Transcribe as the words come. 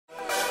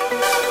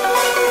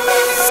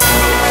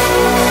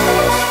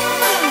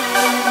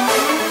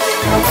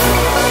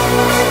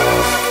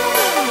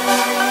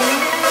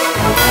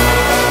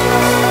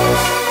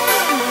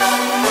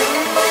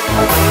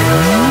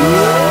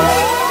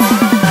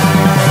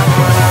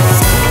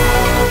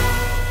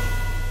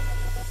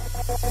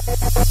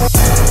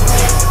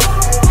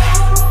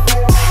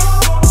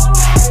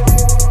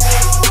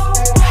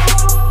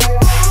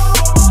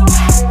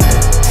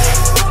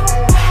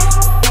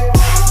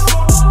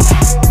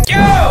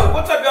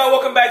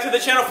welcome back to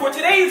the channel. For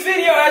today's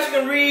video, as you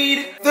can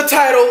read the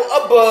title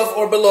above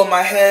or below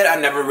my head, I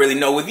never really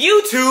know with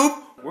YouTube,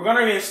 we're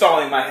gonna be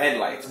installing my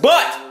headlights.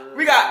 But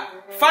we got,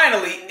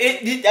 finally,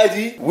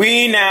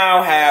 we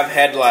now have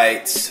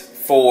headlights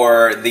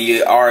for the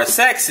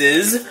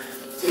RSX's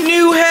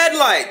new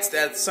headlights.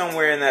 That's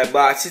somewhere in that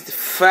box. It's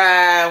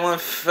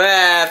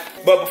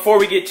 515. But before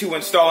we get to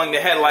installing the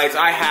headlights,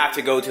 I have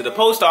to go to the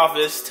post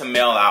office to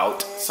mail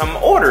out some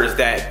orders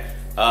that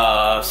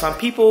some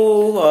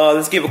people.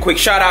 Let's give a quick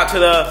shout out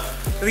to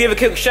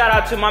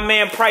my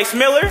man Price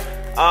Miller,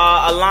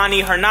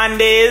 Alani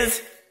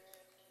Hernandez.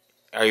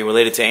 Are you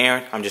related to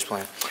Aaron? I'm just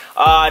playing.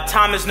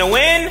 Thomas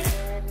Nguyen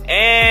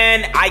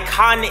and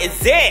Icon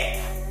Izet.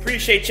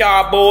 Appreciate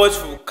y'all boys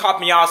for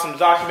copying y'all some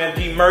Zosh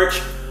MFG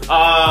merch.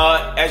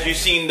 As you've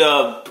seen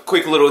the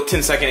quick little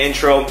 10-second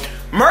intro,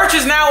 merch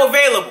is now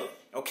available,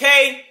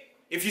 okay?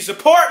 If you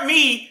support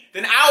me,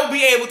 then I'll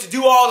be able to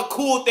do all the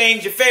cool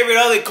things your favorite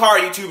other car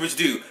YouTubers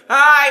do.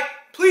 Alright?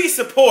 Please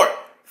support.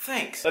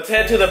 Thanks. Let's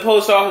head to the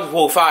post office.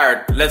 Whoa,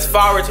 fired. Let's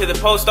forward to the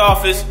post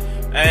office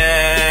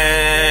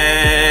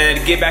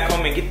and get back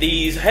home and get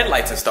these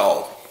headlights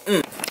installed.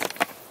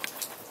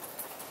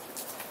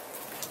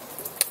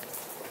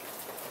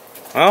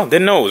 Well,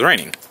 didn't know it was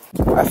raining.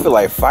 I feel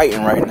like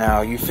fighting right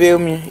now, you feel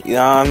me? You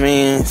know what I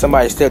mean?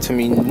 Somebody stepped to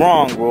me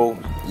wrong, bro.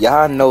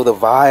 Y'all know the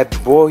vibe,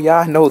 bro.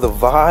 Y'all know the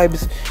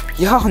vibes.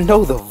 Y'all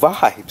know the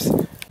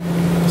vibes.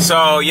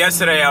 So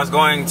yesterday I was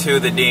going to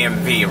the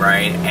DMV,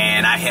 right?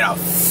 And I hit a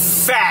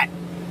fat,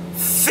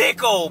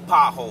 thick old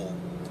pothole.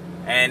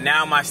 And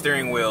now my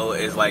steering wheel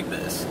is like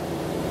this.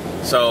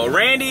 So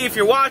Randy, if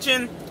you're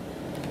watching,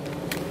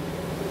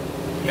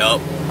 yup.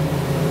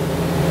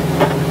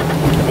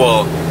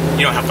 Well,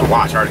 you don't have to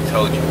watch, I already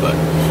told you, but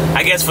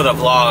I guess for the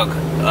vlog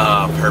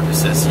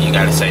purposes, you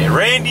gotta say,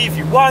 Randy, if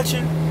you're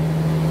watching.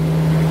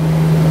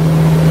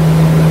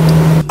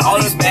 All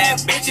those bad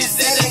bitches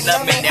that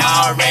love me, they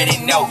already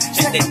know.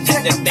 Just the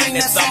thing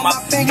that's on my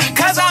finger,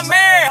 cause I'm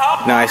married,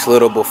 huh? Nice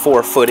little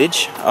before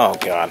footage. Oh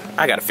God,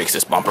 I gotta fix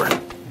this bumper.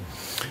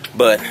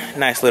 But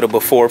nice little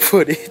before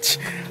footage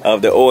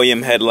of the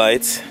OEM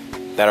headlights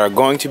that are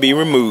going to be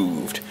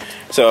removed.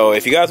 So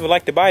if you guys would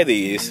like to buy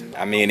these,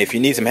 I mean, if you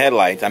need some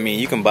headlights, I mean,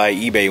 you can buy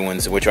eBay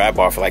ones, which I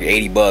bought for like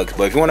 80 bucks.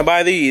 But if you want to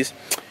buy these,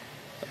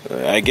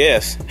 I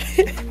guess.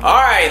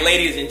 All right,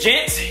 ladies and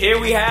gents, here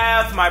we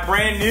have my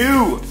brand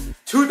new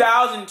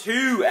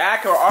 2002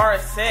 Acura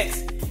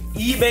RSX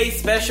eBay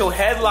special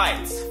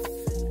headlights.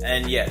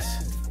 And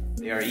yes,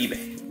 they are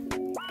eBay.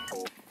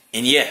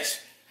 And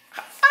yes,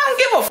 I don't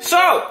give a f.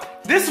 So,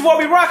 this is what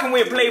we rocking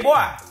with,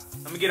 Playboy.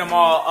 Let me get them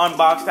all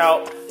unboxed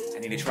out. I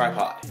need a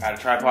tripod. If I had a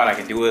tripod, I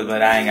could do it,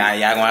 but y'all gonna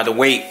have to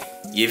wait.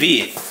 You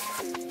feel?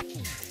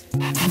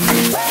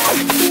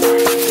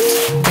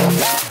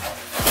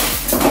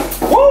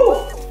 Woo!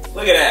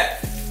 Look at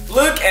that.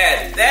 Look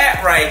at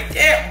that right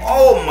there.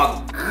 Oh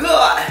my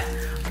God.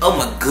 Oh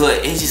my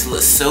God. It just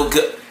looks so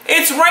good.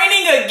 It's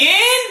raining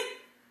again?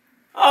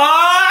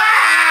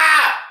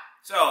 Ah!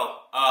 So,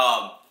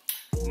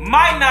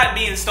 might not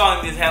be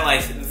installing these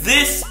headlights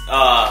this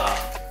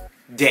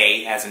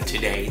day, as in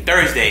today.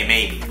 Thursday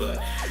maybe, but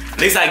at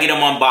least I get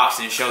them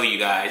unboxed and show you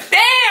guys.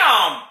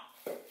 Damn!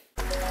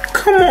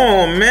 Come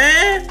on,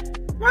 man.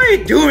 Why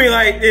you do me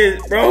like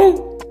this,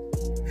 bro?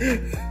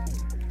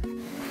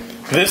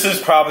 This is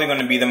probably going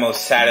to be the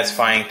most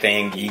satisfying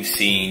thing you've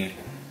seen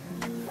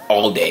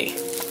all day.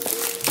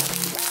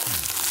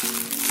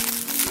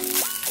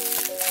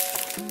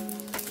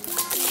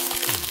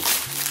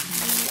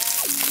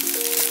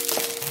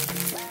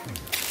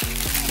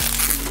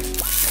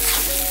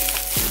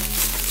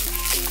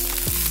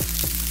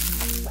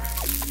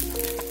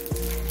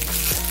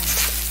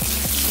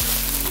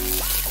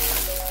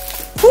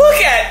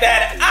 Look at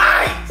that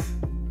ice!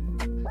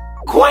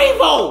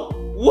 Quavo,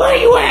 where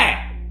you at?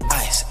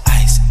 Ice,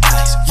 ice,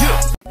 ice,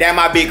 yeah. That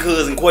my big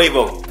cousin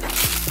Quavo.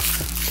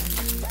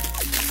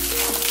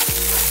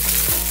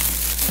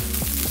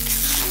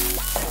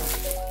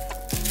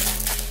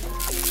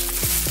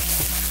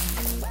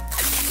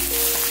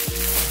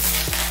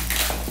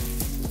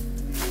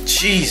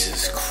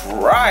 Jesus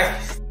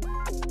Christ.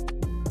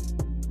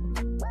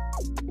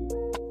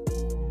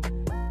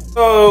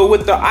 So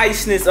with the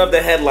iceness of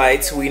the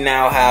headlights, we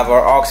now have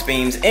our aux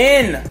beams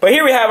in. But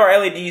here we have our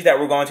LEDs that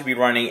we're going to be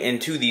running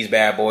into these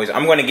bad boys.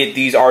 I'm going to get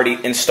these already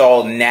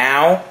installed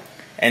now.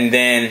 And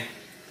then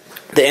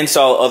the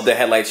install of the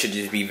headlights should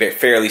just be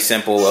fairly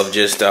simple of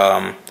just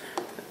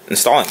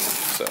installing them.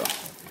 So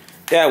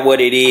that's what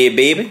it is,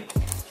 baby.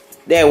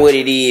 That's what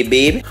it is,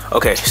 baby.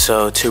 Okay,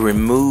 so to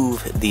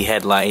remove the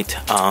headlight,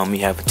 you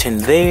have a tin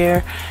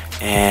there.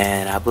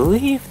 And I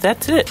believe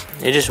that's it.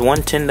 It's just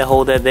one tin to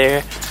hold that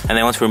there. And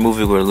then once we remove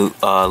it, we'll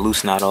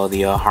loosen out all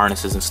the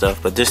harnesses and stuff.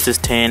 But just this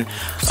tin,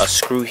 a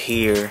screw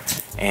here,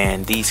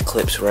 and these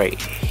clips right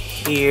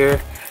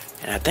here.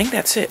 And I think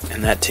that's it.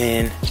 And that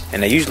tin.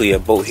 And there's usually a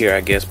bolt here,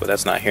 I guess, but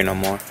that's not here no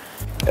more.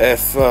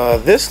 If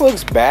this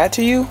looks bad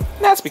to you,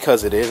 that's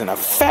because it is. And a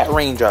fat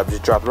raindrop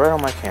just dropped right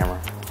on my camera.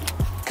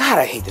 God,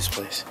 I hate this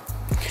place.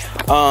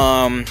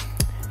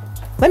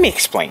 let me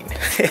explain.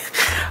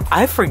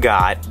 I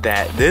forgot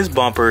that this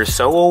bumper is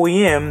so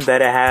OEM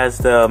that it has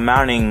the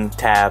mounting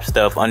tab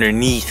stuff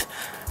underneath.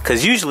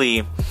 Because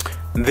usually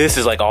this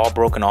is like all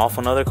broken off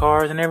on other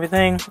cars and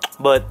everything.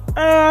 But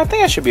I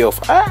think I should be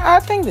okay. I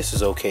think this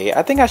is okay.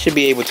 I think I should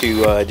be able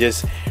to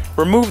just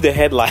remove the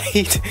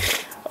headlight.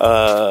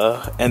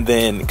 And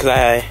then,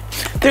 because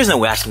there's no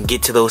way I can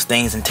get to those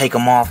things and take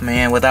them off,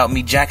 man, without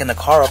me jacking the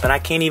car up. And I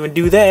can't even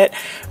do that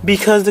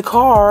because the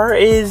car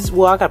is,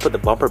 well, I gotta put the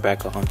bumper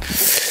back on.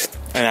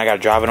 And I gotta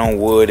drive it on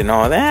wood and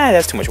all that.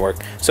 That's too much work.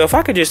 So if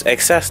I could just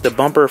access the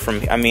bumper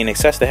from,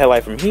 access the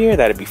headlight from here,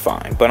 that'd be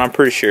fine. But I'm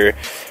pretty sure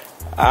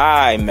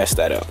I messed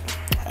that up.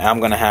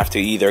 I'm gonna have to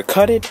either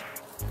cut it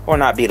or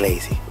not be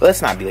lazy.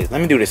 Let's not be lazy.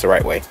 Let me do this the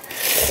right way.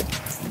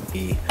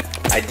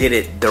 I did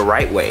it the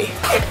right way.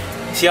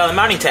 See all the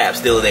mounting tabs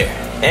still there.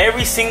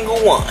 Every single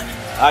one.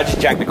 I just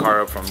jacked the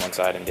car up from one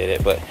side and did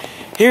it, but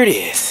here it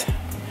is.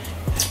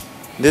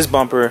 This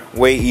bumper,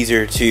 way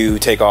easier to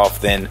take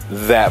off than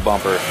that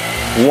bumper.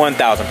 1000%.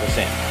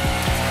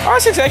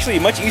 RS6 is actually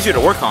much easier to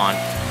work on.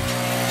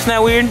 Isn't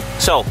that weird?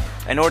 So,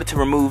 in order to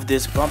remove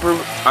this bumper,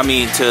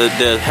 to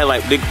the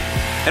headlight,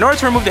 in order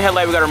to remove the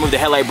headlight, we gotta remove the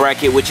headlight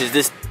bracket, which is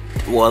this,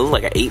 well,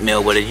 like an 8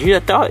 mil, but you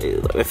thought,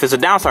 if it's a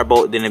downstar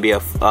bolt, then it'd be a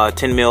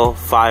 10 mil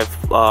 5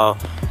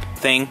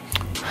 thing.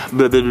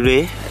 But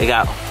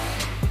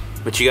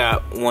you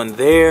got one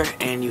there,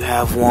 and you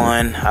have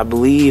one, I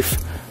believe,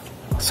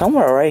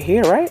 somewhere right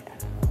here, right?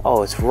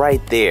 Oh, it's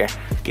right there.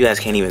 You guys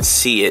can't even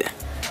see it.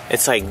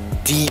 It's like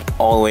deep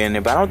all the way in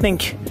there, but I'm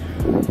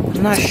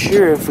not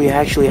sure if we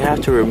actually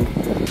have to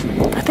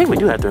I think we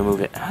do have to remove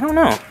it. I don't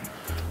know.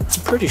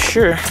 I'm pretty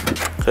sure,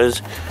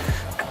 because,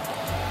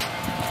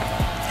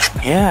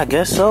 yeah, I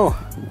guess so.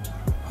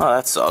 Oh,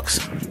 that sucks.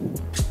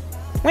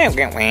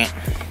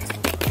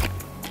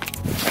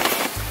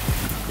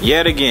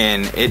 Yet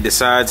again, it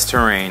decides to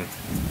rain.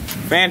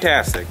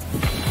 Fantastic.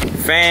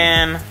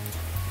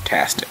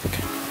 Fantastic.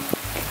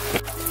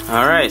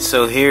 Alright,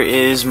 so here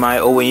is my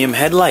OEM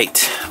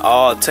headlight.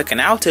 All taken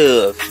out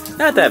of.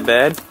 Not that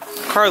bad.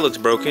 Car looks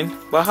broken,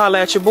 but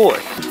holla at your boy.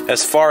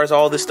 As far as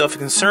all this stuff is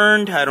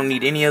concerned, I don't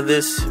need any of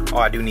this. Oh,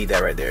 I do need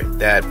that right there.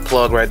 That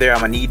plug right there,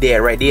 I'm gonna need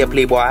that right there,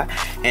 playboy.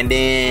 And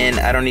then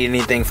I don't need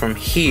anything from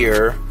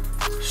here.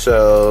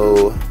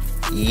 So,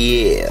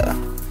 yeah.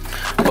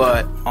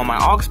 But on my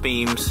aux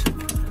beams,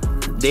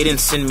 they didn't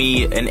send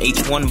me an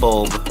H1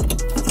 bulb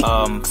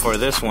for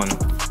this one,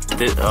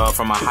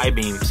 for my high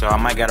beam, so I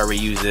might gotta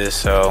reuse this.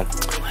 So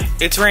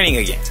it's raining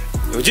again.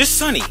 It was just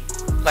sunny,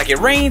 like it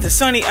rains, it's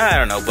sunny. I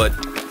don't know, but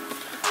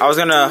I was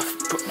gonna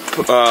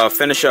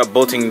finish up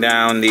bolting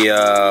down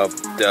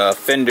the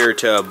fender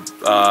to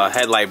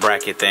headlight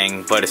bracket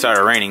thing, but it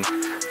started raining.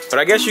 But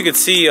I guess you could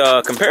see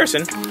a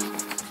comparison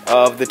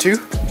of the two.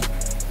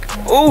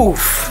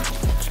 Oof.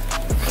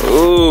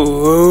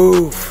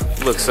 Ooh,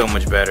 looks so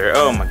much better.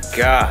 Oh my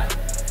god.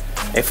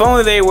 If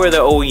only they were the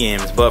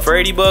OEMs, but for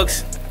 80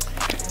 bucks,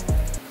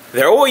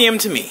 they're OEM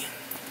to me.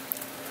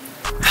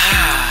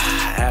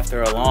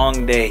 After a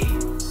long day,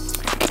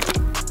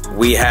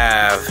 we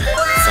have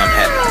some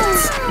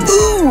headlights.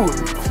 Ooh,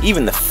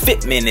 even the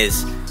fitment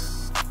is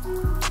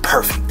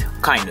perfect,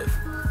 kind of.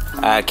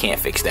 I can't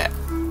fix that.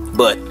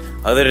 But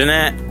other than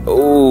that,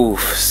 ooh,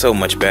 so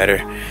much better.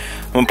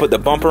 I'm gonna put the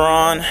bumper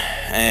on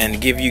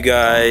and give you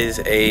guys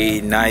a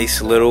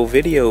nice little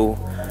video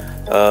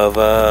of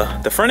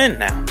the front end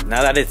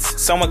now that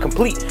it's somewhat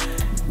complete.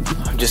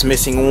 I'm just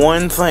missing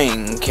one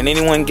thing. Can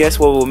anyone guess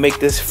what will make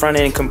this front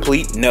end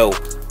complete? No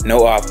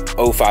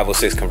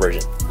 0506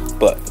 conversion.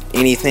 But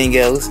anything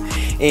else?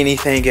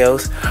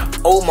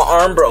 Oh, my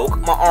arm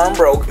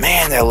broke.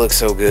 Man, that looks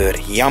so good.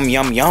 Yum,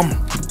 yum, yum.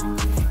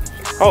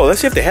 Oh, let's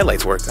see if the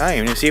headlights work. I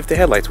didn't even see if the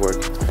headlights work.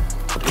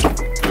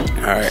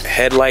 Alright,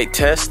 headlight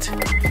test.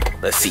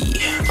 Let's see.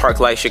 Park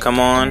light should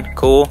come on.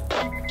 Cool.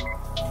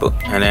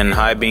 And then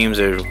high beams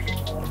are...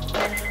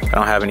 I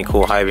don't have any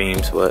cool high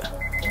beams, but...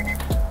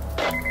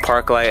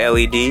 Park light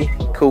LED.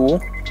 Cool.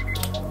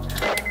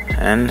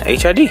 And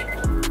HID.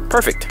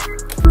 Perfect.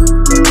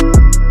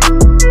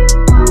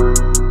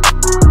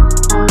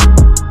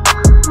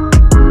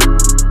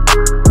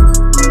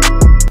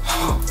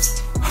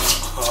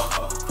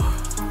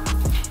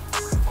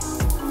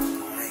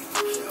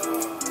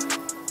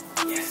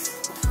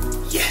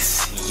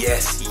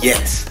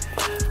 Yes.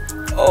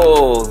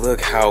 Oh,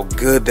 look how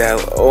good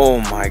that. Oh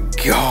my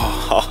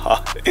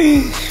god.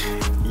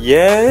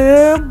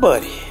 Yeah,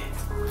 buddy.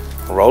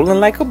 Rolling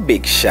like a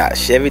big shot.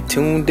 Chevy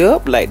tuned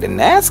up like the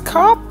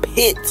NASCAR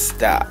pit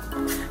stop.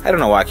 I don't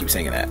know why I keep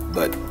singing that,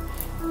 but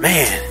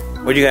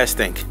man, what do you guys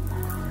think?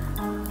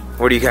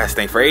 What do you guys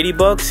think? For 80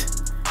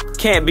 bucks?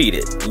 Can't beat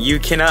it. You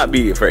cannot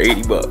beat it for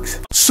 80 bucks.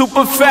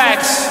 Super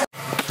facts.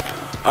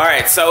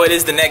 Alright, so it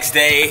is the next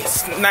day.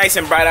 It's nice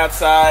and bright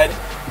outside.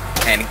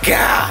 And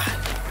God,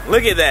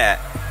 look at that.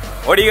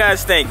 What do you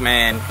guys think,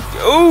 man?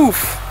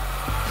 Oof.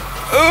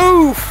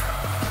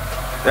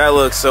 That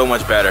looks so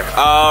much better.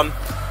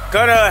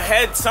 Gonna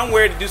head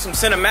somewhere to do some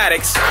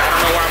cinematics. I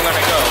don't know where I'm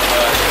gonna go,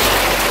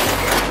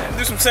 but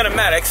do some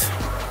cinematics.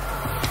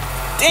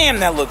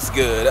 Damn, that looks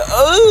good.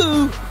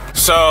 Ooh.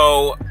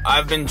 So,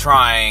 I've been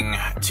trying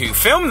to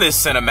film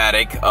this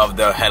cinematic of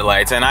the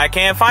headlights, and I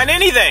can't find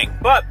anything.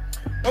 But,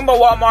 I'm by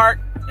Walmart,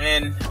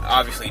 and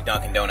obviously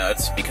Dunkin'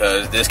 Donuts,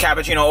 because this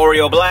Cappuccino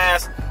Oreo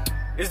Blast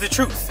is the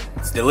truth.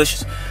 It's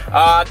delicious.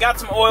 Got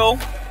some oil.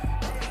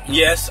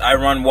 Yes, I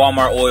run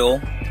Walmart oil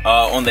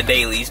on the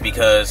dailies,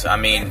 because, I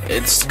mean,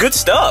 it's good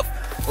stuff.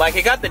 Like,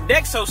 it got the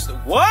Dexo.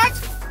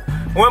 What?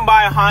 Went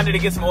by a Honda to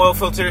get some oil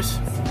filters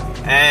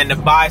and to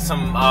buy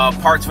some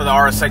parts for the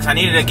RS6. I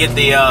needed to get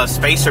the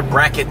spacer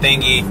bracket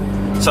thingy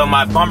so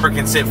my bumper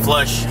can sit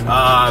flush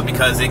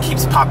because it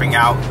keeps popping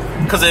out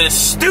because of this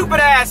stupid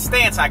ass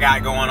stance I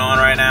got going on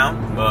right now.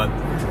 But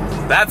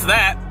that's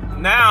that.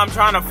 Now I'm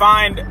trying to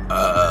find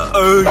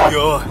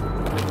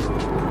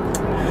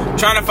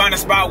trying to find a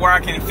spot where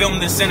I can film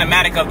this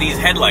cinematic of these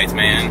headlights,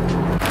 man.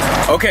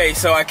 Okay,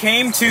 so I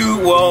came to,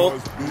 well,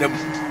 the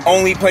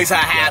only place I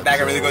have that I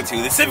can really go to,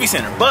 the Civic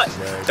Center. But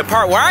the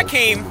part where I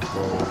came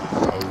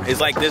is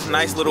like this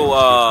nice little,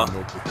 I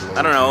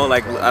don't know,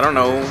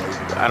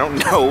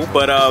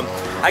 but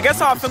I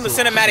guess I'll film the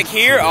cinematic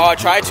here. I'll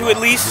try to at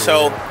least,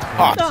 so,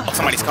 oh,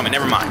 somebody's coming,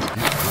 never mind.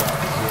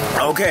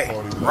 Okay,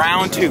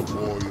 round 2.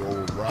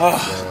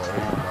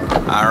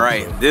 All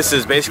right, this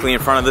is basically in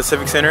front of the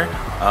Civic Center.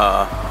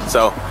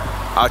 So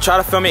I'll try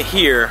to film it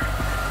here.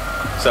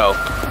 So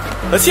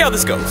let's see how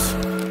this goes.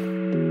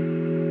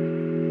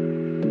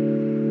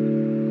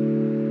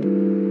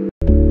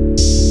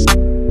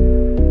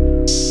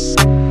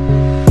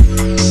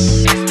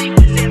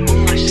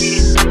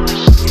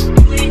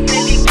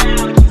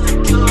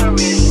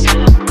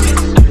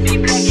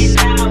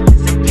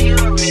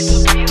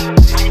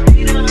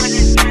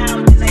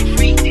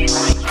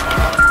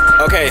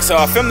 Okay, so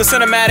I filmed the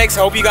cinematics.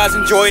 I hope you guys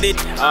enjoyed it.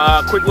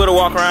 Quick little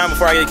walk around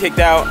before I get kicked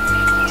out.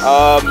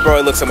 Bro,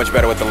 it looks so much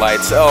better with the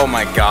lights. Oh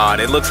my god,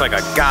 it looks like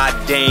a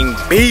goddamn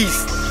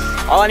beast.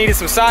 All I need is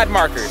some side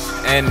markers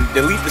and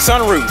delete the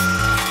sunroof.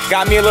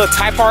 Got me a little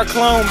Type R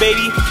clone,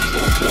 baby.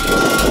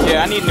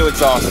 Yeah, I need new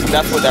exhaust.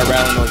 That's where that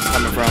rattling noise is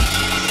coming from.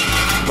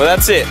 But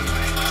that's it.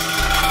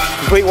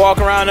 Complete walk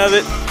around of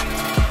it.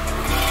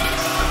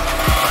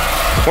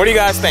 What do you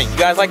guys think? You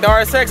guys like the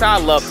RS6? I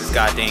love this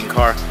goddamn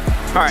car.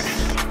 Alright,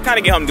 time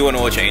to get home, do an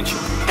oil change,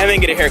 and then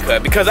get a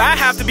haircut because I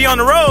have to be on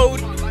the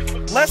road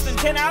less than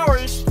 10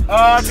 hours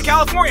to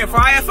California for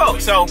IFO.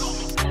 So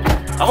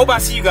I hope I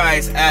see you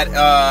guys at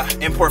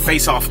Import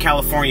Face Off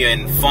California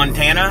in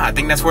Fontana. I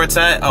think that's where it's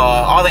at.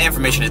 All the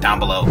information is down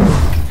below.